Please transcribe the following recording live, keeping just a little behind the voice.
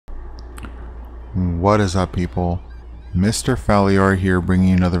What is up, people? Mr. Fallior here, bringing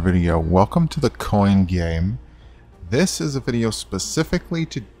you another video. Welcome to the coin game. This is a video specifically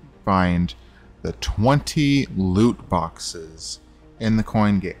to find the 20 loot boxes in the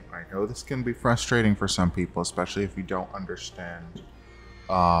coin game. I know this can be frustrating for some people, especially if you don't understand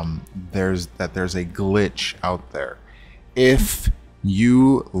there's a glitch out there. If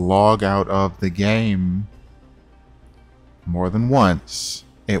you log out of the game more than once,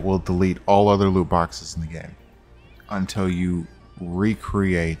 it will delete all other loot boxes in the game until you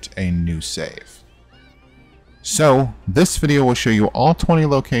recreate a new save. So this video will show you all 20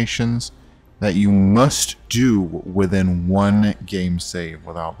 locations that you must do within one game save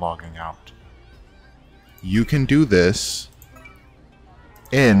without logging out. You can do this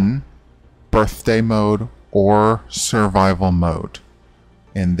in birthday mode or survival mode.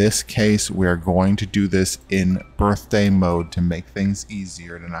 In this case, we are going to do this in birthday mode to make things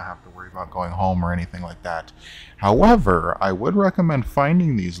easier to not have to worry about going home or anything like that. However, I would recommend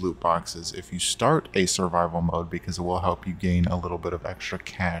finding these loot boxes if you start a survival mode because it will help you gain a little bit of extra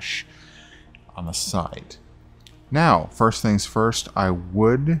cash on the side. Now, first things first, I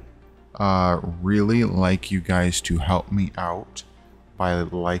would really like you guys to help me out by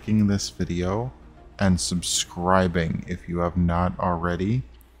liking this video and subscribing if you have not already.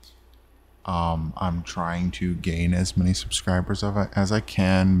 I'm trying to gain as many subscribers as I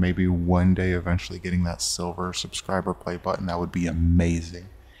can. Maybe one day eventually getting that silver subscriber play button. That would be amazing.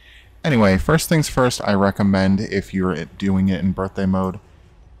 Anyway, first things first, I recommend if you're doing it in birthday mode,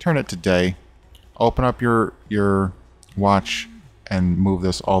 turn it to day. Open up your watch and move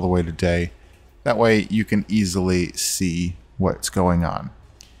this all the way to day. That way you can easily see what's going on.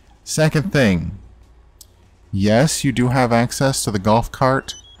 Second thing, yes, you do have access to the golf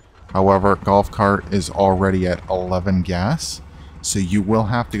cart. However, golf cart is already at 11 gas, so you will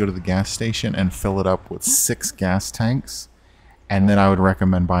have to go to the gas station and fill it up with 6 gas tanks, and then I would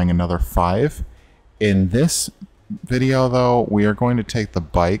recommend buying another 5. In this video, though, we are going to take the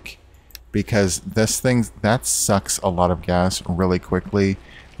bike because that sucks a lot of gas really quickly.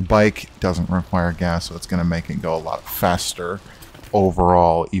 The bike doesn't require gas, so it's going to make it go a lot faster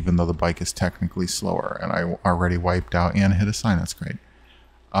overall, even though the bike is technically slower. And I already wiped out and hit a sign. That's great.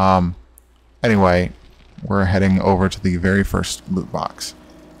 Anyway, we're heading over to the very first loot box.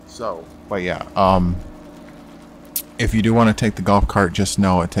 So, but yeah, if you do want to take the golf cart, just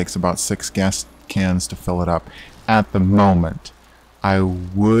know it takes about 6 gas cans to fill it up at the moment. I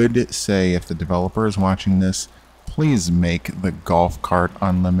would say if the developer is watching this, please make the golf cart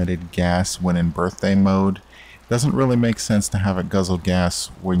unlimited gas when in birthday mode. It doesn't really make sense to have it guzzle gas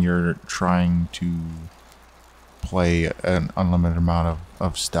when you're trying to play an unlimited amount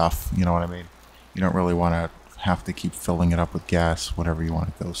of stuff, you know what I mean? You don't really want to have to keep filling it up with gas whenever you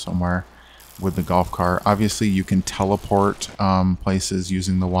want to go somewhere with the golf cart. Obviously, you can teleport places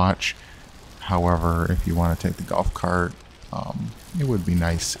using the watch. However, if you want to take the golf cart, it would be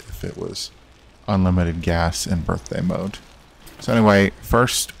nice if it was unlimited gas in birthday mode. So anyway,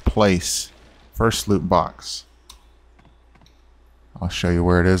 first place, first loot box. I'll show you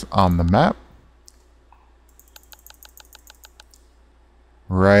where it is on the map.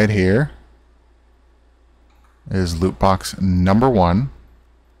 Right here is loot box number 1.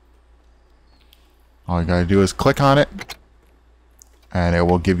 All you gotta do is click on it and it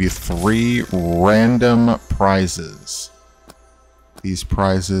will give you 3 random prizes. These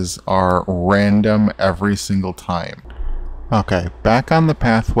prizes are random every single time. Okay, back on the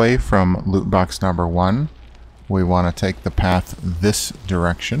pathway from loot box number 1. We want to take the path this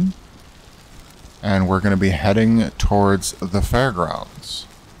direction. And we're going to be heading towards the fairgrounds.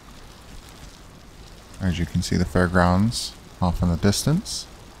 As you can see, the fairgrounds off in the distance.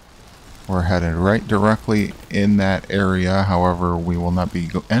 We're headed right directly in that area. However, we will not be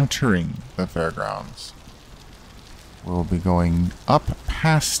entering the fairgrounds. We'll be going up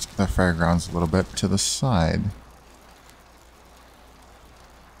past the fairgrounds a little bit to the side,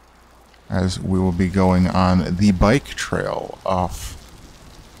 as we will be going on the bike trail off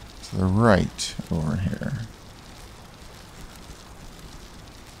to the right over here.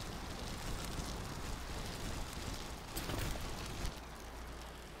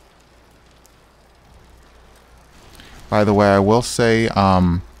 By the way, I will say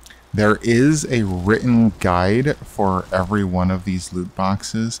there is a written guide for every one of these loot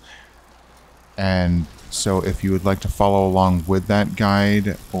boxes, and so if you would like to follow along with that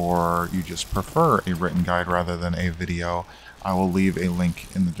guide, or you just prefer a written guide rather than a video, I will leave a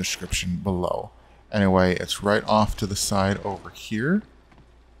link in the description below. Anyway, it's right off to the side over here.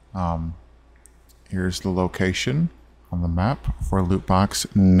 Here's the location on the map for loot box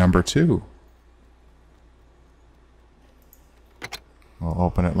number 2. We'll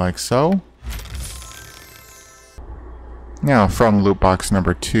open it like so. Now, from loot box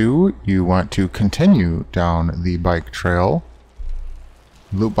number 2, you want to continue down the bike trail.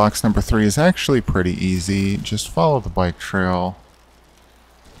 Loot box number 3 is actually pretty easy. Just follow the bike trail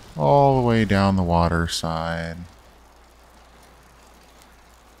all the way down the water side.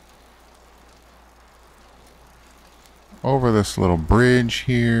 Over this little bridge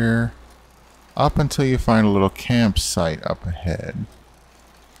here, up until you find a little campsite up ahead.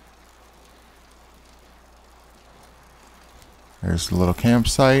 There's the little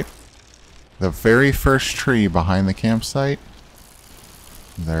campsite. The very first tree behind the campsite.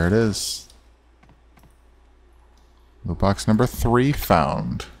 There it is. Loot box number 3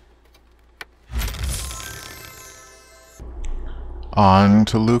 found. On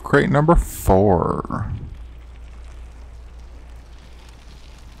to loot crate number 4.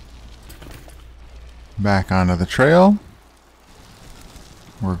 Back onto the trail.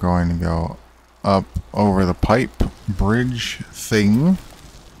 We're going to go up over the pipe bridge thing.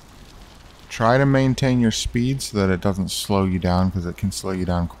 Try to maintain your speed so that it doesn't slow you down, because it can slow you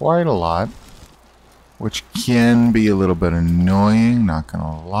down quite a lot, which can be a little bit annoying, not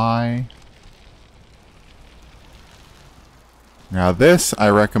gonna lie. Now this, I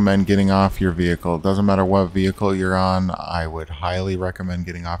recommend getting off your vehicle. It doesn't matter what vehicle you're on, I would highly recommend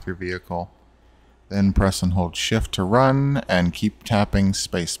getting off your vehicle. Then press and hold shift to run, and keep tapping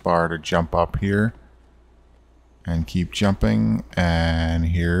spacebar to jump up here. And keep jumping, and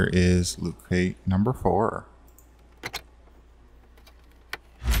here is loot crate number 4.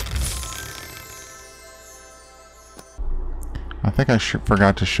 I think I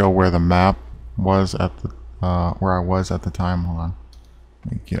forgot to show where the map was at the where I was at the time. Hold on,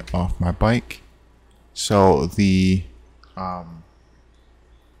 let me get off my bike. So the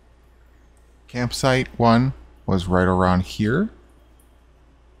campsite one was right around here.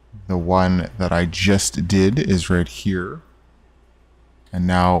 The one that I just did is right here. And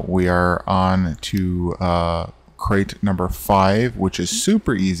now we are on to crate number 5, which is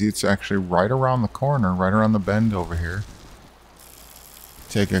super easy. It's actually right around the corner, right around the bend over here.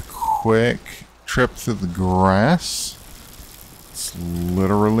 Take a quick trip through the grass. It's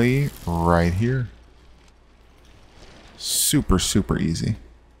literally right here. Super, super easy.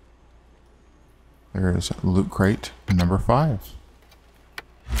 There's loot crate number 5.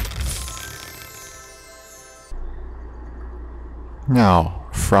 Now,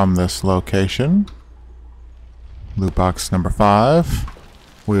 from this location, loot box number 5,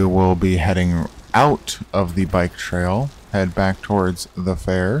 we will be heading out of the bike trail, head back towards the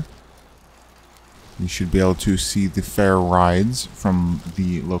fair. You should be able to see the fair rides from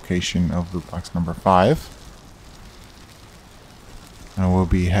the location of loot box number 5. And we'll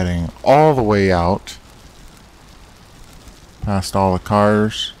be heading all the way out, past all the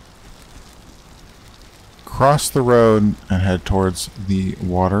cars, cross the road, and head towards the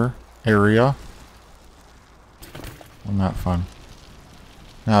water area. Well, not fun.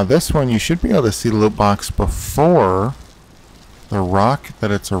 Now this one, you should be able to see the loot box before the rock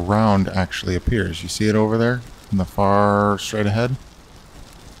that it's around actually appears. You see it over there in the far straight ahead?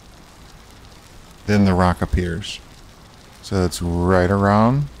 Then the rock appears. So it's right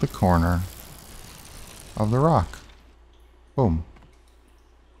around the corner of the rock. Boom.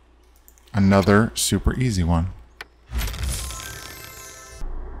 Another super easy one.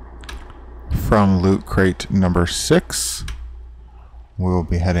 From loot crate number 6, we'll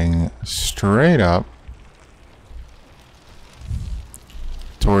be heading straight up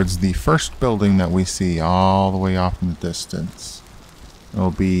towards the first building that we see all the way off in the distance.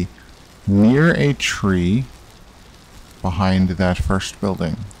 It'll be near a tree behind that first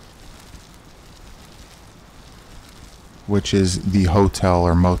building, which is the hotel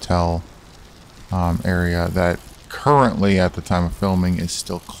or motel area that currently at the time of filming is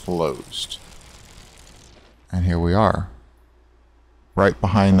still closed. And here we are, right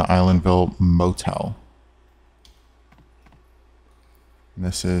behind the Islandville motel. And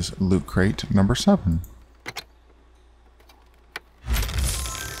this is loot crate number 7.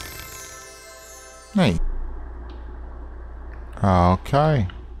 Hey. Okay,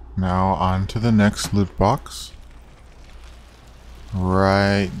 now on to the next loot box.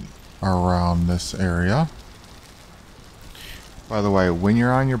 Right around this area. By the way, when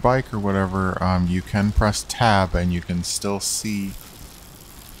you're on your bike or whatever, you can press tab and you can still see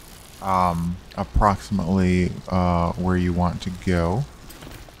approximately where you want to go,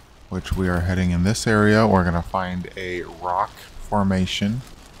 which we are heading in this area. We're going to find a rock formation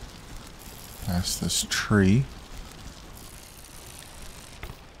past this tree.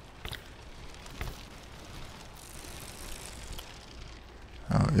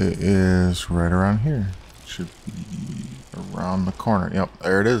 it is right around here. Should be around the corner. Yep,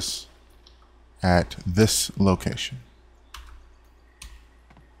 there it is. At this location.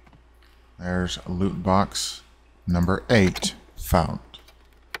 There's loot box number 8 found.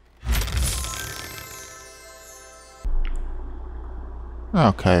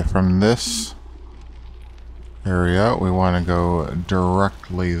 Okay, from this area, we want to go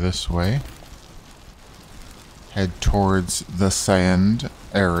directly this way. Head towards the sand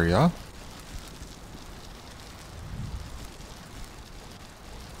area.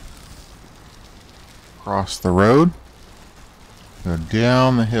 Cross the road. Go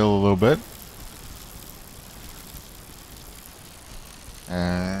down the hill a little bit.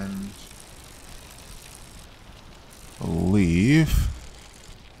 And I believe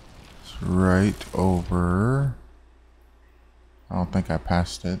it's right over. I don't think I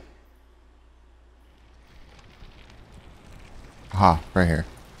passed it. Aha, right here.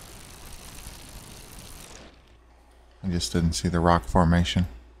 I just didn't see the rock formation.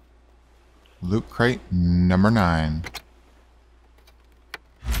 Loot crate number 9.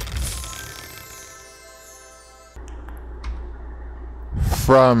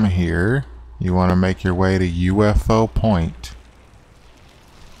 From here, you want to make your way to UFO Point.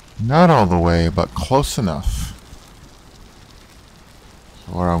 Not all the way, but close enough.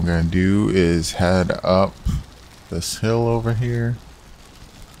 So what I'm going to do is head up this hill over here.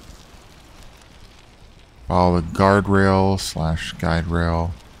 Follow the guardrail / guide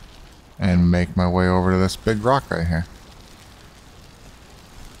rail. And make my way over to this big rock right here.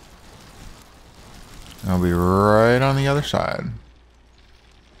 I'll be right on the other side.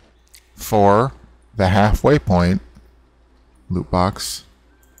 For the halfway point, loot box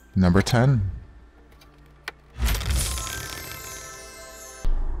number 10.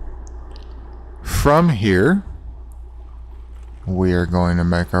 From here, we are going to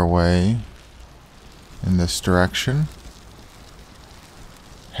make our way in this direction.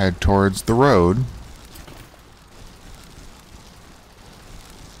 Head towards the road.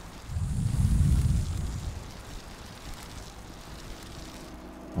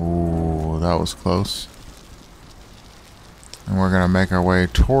 Ooh, that was close. And we're going to make our way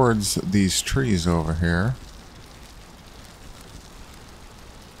towards these trees over here.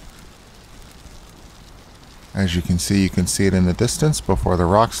 As you can see it in the distance before the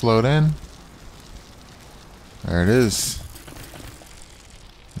rocks load in. There it is.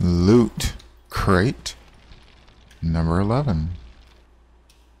 Loot crate number 11.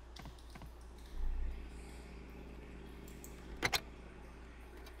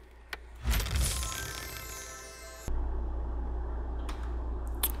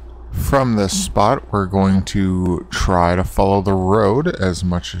 From this spot, we're going to try to follow the road as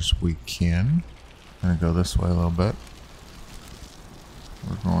much as we can. I'm going to go this way a little bit.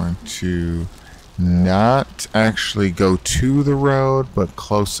 We're going to not actually go to the road, but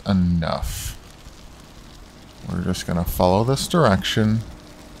close enough. We're just going to follow this direction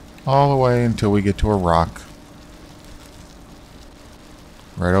all the way until we get to a rock.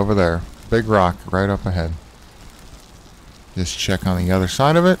 Right over there. Big rock right up ahead. Just check on the other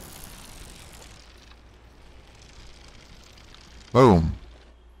side of it. Boom.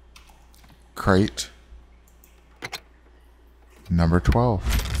 Crate number 12.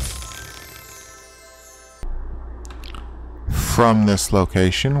 From this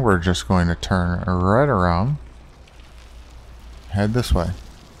location, we're just going to turn right around. Head this way.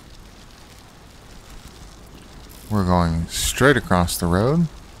 We're going straight across the road.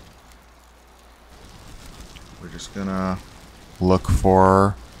 We're just gonna look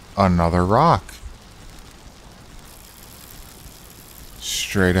for another rock.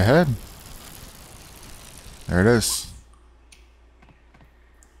 Straight ahead. There it is.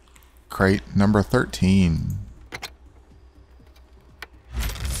 Crate number 13.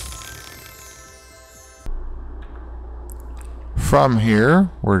 From here,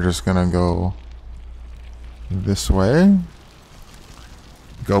 we're just gonna go this way.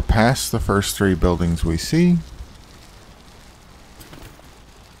 Go past the first 3 buildings we see.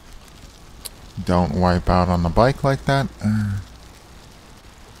 Don't wipe out on the bike like that.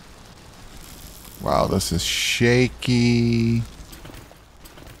 Wow, this is shaky.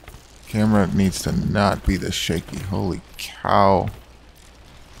 Camera needs to not be this shaky. Holy cow.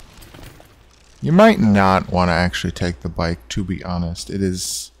 You might not want to actually take the bike, to be honest. It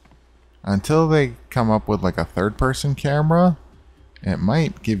is, until they come up with like a third-person camera, it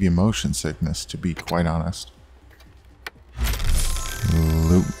might give you motion sickness, to be quite honest.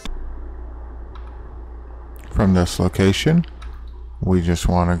 Loot. From this location, we just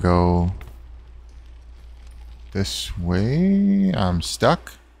want to go this way. I'm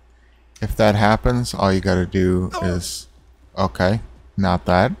stuck. If that happens, all you gotta do is, okay, not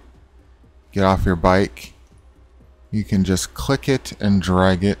that. Get off your bike. You can just click it and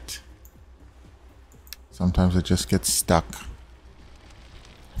drag it. Sometimes it just gets stuck.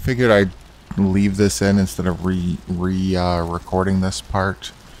 I figured I'd leave this in instead of recording this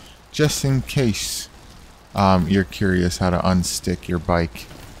part, just in case you're curious how to unstick your bike.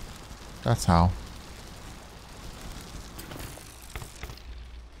 That's how.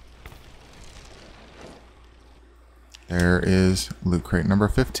 There is loot crate number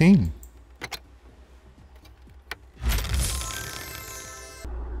 15.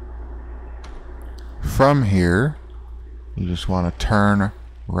 From here, you just want to turn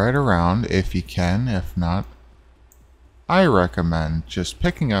right around if you can. If not, I recommend just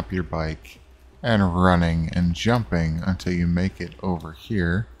picking up your bike and running and jumping until you make it over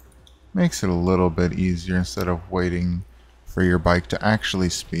here. Makes it a little bit easier instead of waiting for your bike to actually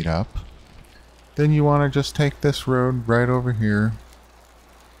speed up. Then you want to just take this road right over here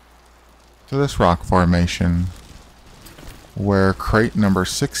to this rock formation where crate number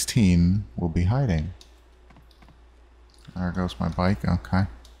 16 will be hiding. There goes my bike. Okay.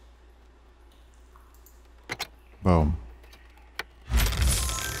 Boom.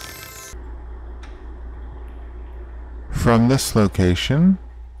 From this location,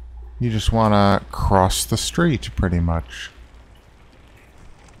 you just want to cross the street pretty much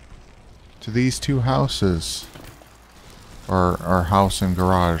to these two houses, or house and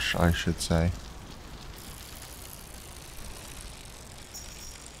garage, I should say.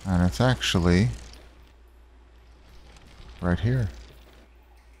 And it's actually right here.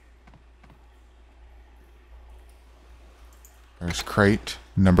 There's crate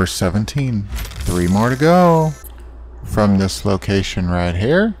number 17. 3 more to go. From this location right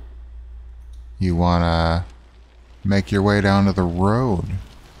here, you want to make your way down to the road.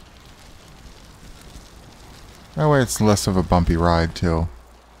 That way it's less of a bumpy ride too.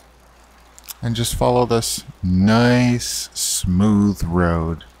 And just follow this nice, smooth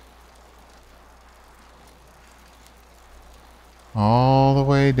road. All the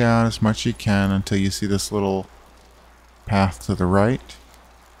way down as much as you can until you see this little path to the right.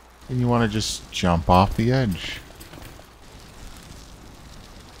 And you want to just jump off the edge.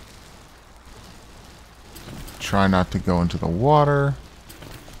 Try not to go into the water.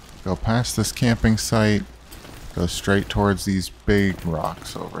 Go past this camping site. Go straight towards these big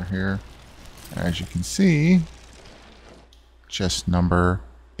rocks over here. As you can see, chest number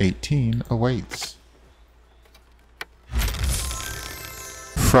 18 awaits.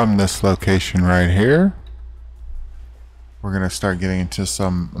 From this location right here, we're going to start getting into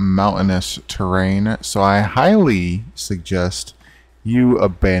some mountainous terrain. So I highly suggest you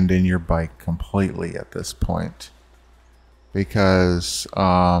abandon your bike completely at this point, because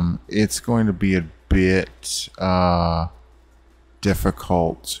it's going to be a bit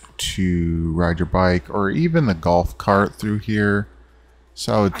difficult to ride your bike or even the golf cart through here.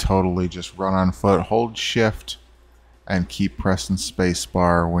 So I would totally just run on foot, hold shift, and keep pressing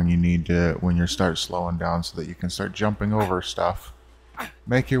spacebar when you need to, when you start slowing down, so that you can start jumping over stuff.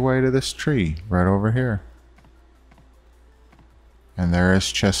 Make your way to this tree right over here. And there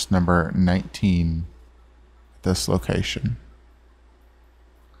is chest number 19 at this location.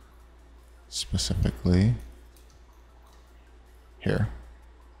 Specifically here.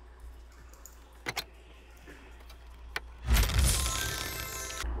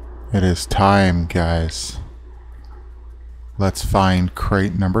 It is time, guys. Let's find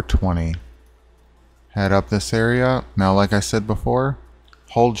crate number 20. Head up this area. Now, like I said before,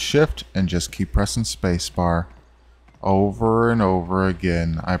 hold shift and just keep pressing spacebar over and over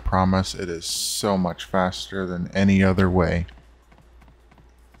again. I promise it is so much faster than any other way.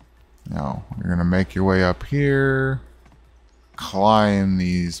 Now, you're going to make your way up here, climb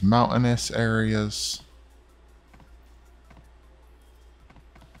these mountainous areas.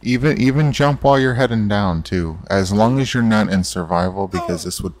 Even jump while you're heading down too, as long as you're not in survival, because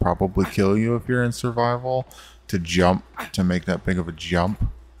this would probably kill you if you're in survival, to jump, to make that big of a jump.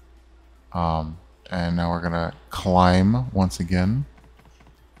 And now we're going to climb once again.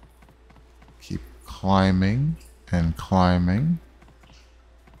 Keep climbing and climbing.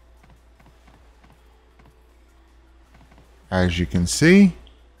 As you can see,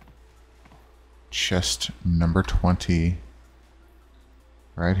 chest number 20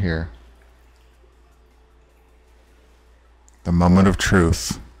 right here. The moment of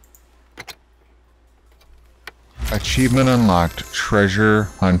truth. Achievement unlocked, Treasure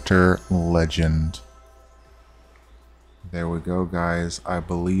Hunter Legend. There we go, guys. I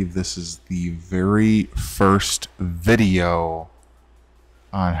believe this is the very first video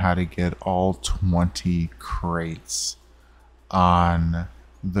on how to get all 20 crates on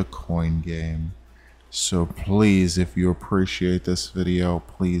the coin game. So please, if you appreciate this video,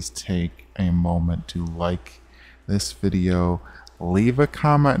 please take a moment to like this video. Leave a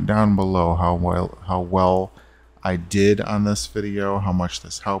comment down below how well I did on this video, how much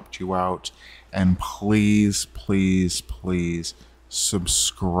this helped you out, and please, please, please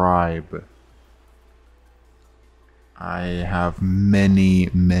subscribe. I have many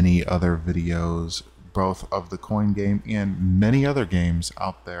other videos, both of the coin game and many other games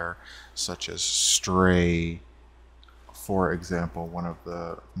out there, such as Stray, for example, one of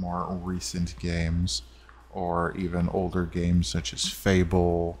the more recent games, or even older games such as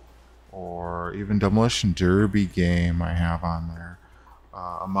Fable, or even Demolition Derby game I have on there,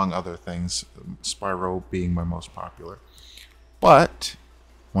 among other things, Spyro being my most popular. But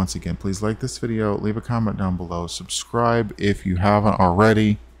once again, please like this video, leave a comment down below, subscribe if you haven't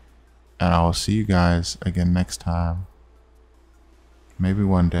already, and I will see you guys again next time. Maybe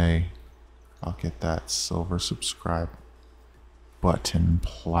one day I'll get that silver subscribe button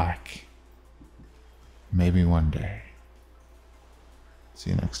plaque. Maybe one day. See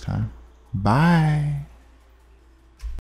you next time. Bye.